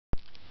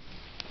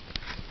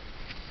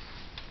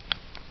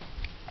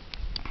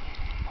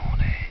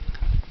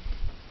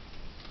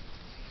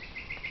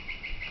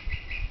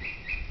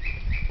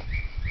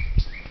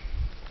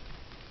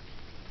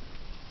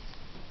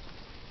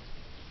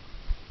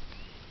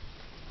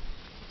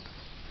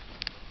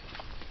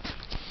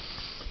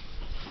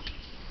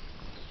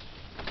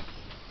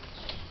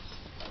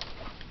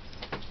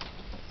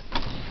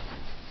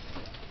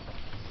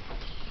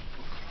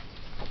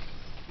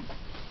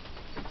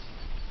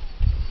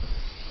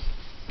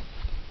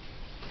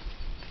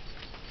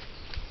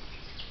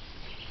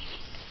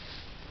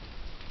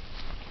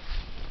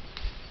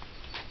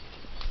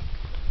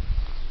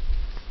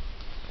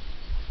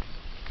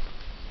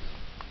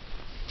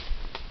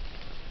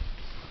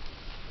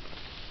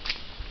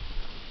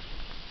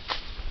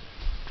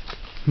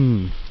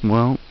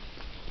Well,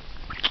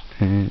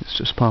 it's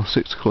just past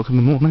 6 o'clock in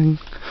the morning.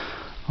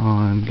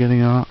 I'm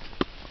getting up,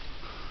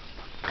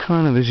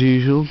 kind of as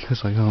usual,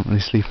 because I can't really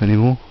sleep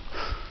anymore.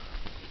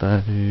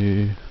 Though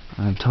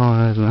I'm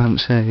tired and I haven't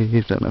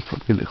shaved and I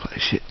probably look like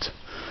shit.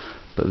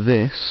 But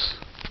this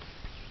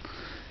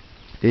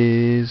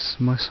is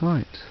my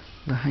site,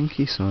 the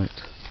hanky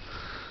site.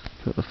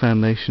 Got the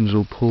foundations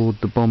all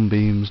poured, the bomb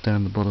beams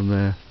down the bottom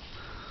there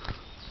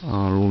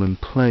are all in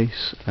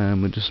place,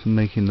 and we're just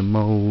making the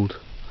mould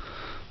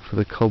for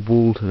the cob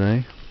wall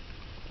today.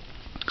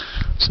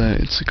 So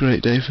it's a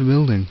great day for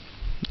building.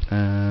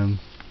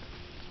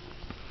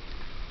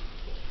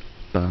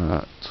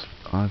 But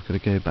I've got to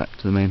go back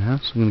to the main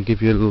house. I'm going to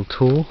give you a little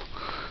tour.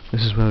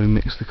 This is where we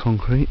mix the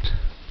concrete.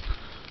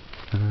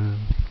 Going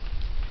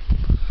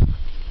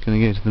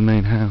to go to the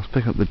main house,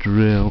 pick up the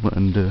drill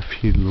and do a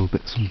few little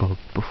bits and bobs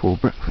before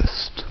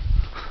breakfast.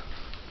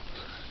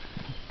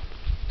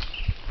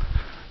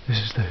 This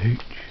is the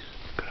hooch.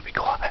 Gotta be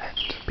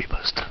quiet, people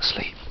are still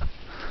asleep.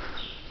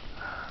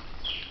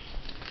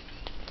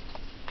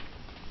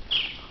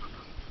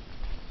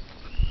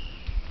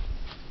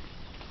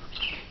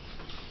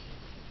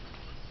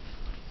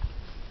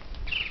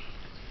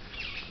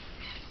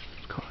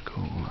 It's quite a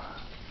cool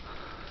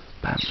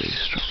bamboo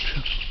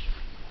structure.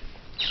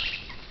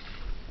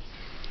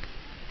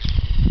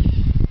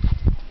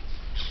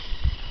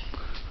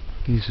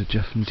 These are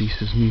Jeff and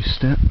Deesa's new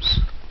steps.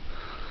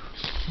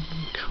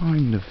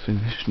 Kind of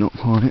finished, not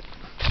quite.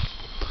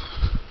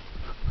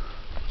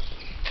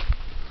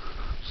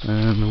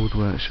 And the wood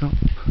workshop,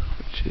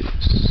 which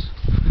is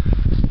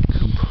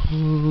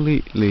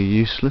completely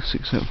useless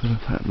except for the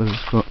fact that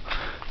it's got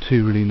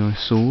two really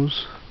nice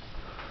saws,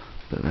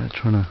 but they're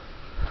trying to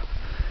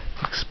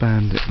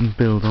expand it and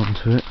build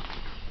onto it.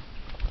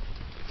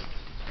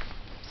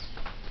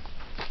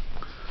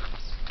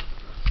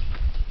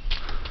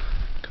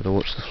 Gotta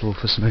watch the floor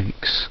for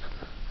snakes.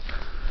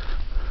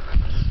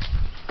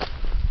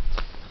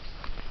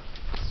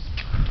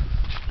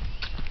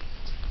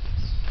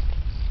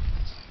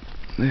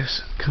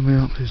 This coming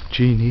up is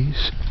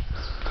Jeannie's,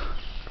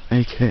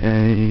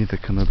 aka the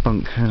kind of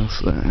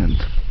bunkhouse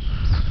and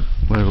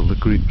where all the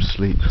groups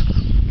sleep.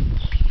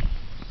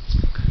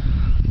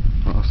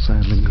 Our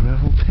sand and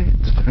gravel pit,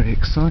 very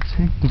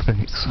exciting,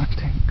 very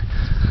exciting.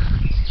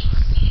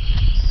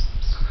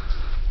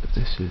 But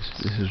this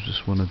is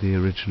just one of the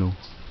original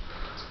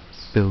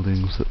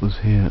buildings that was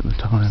here at the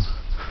time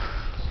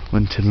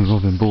when Tim and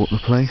Robin bought the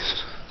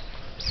place.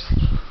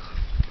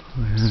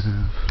 We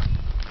have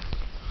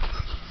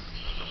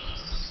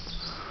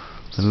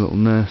a little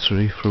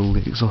nursery for all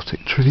the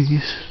exotic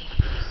trees,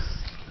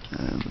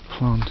 and the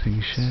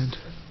planting shed.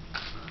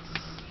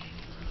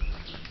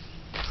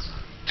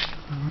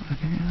 Right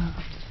here.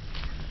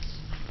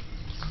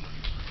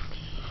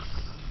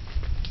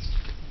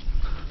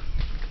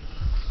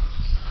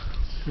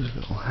 There's a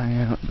little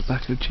hangout at the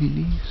back of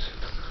Jeannie's,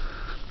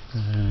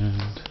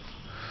 and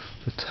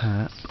the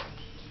tap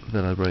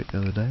that I broke the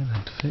other day and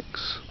had to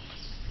fix.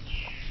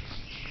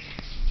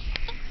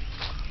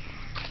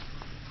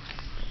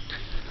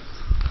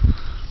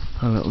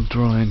 A little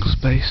drying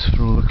space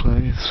for all the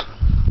clothes.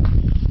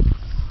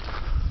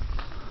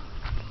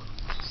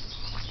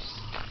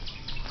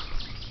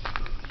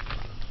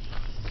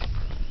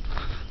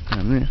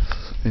 And this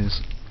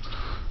is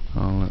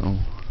our little...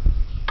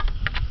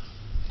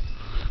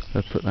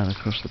 I've put that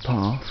across the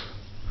path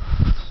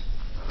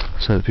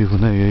so that people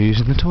know you're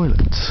using the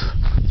toilets.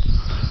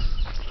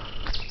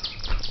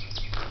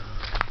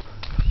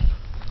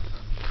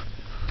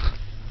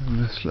 And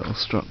this little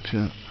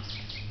structure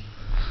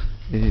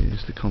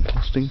is the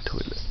composting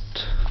toilet.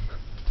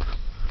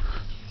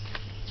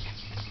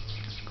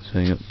 So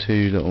you got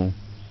two little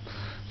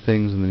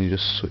things and then you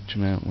just switch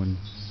them out when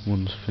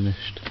one's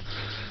finished.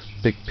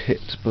 Big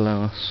pit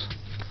below us,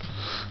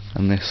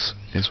 and this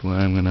is where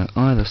I'm going to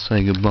either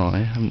say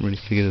goodbye, I haven't really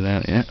figured it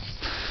out yet,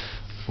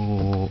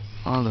 or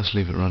I'll just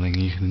leave it running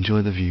and you can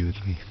enjoy the view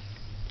with me.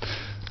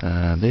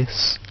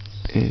 This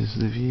is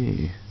the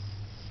view.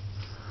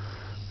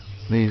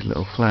 These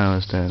little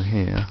flowers down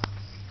here,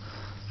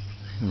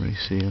 you can really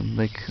see them,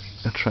 they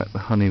attract the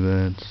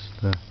honeybirds.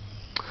 What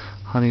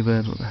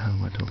the hell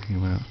am I talking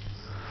about?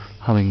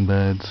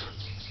 Hummingbirds.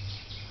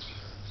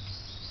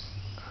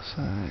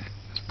 So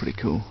it's pretty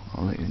cool.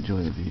 I'll let you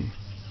enjoy the view.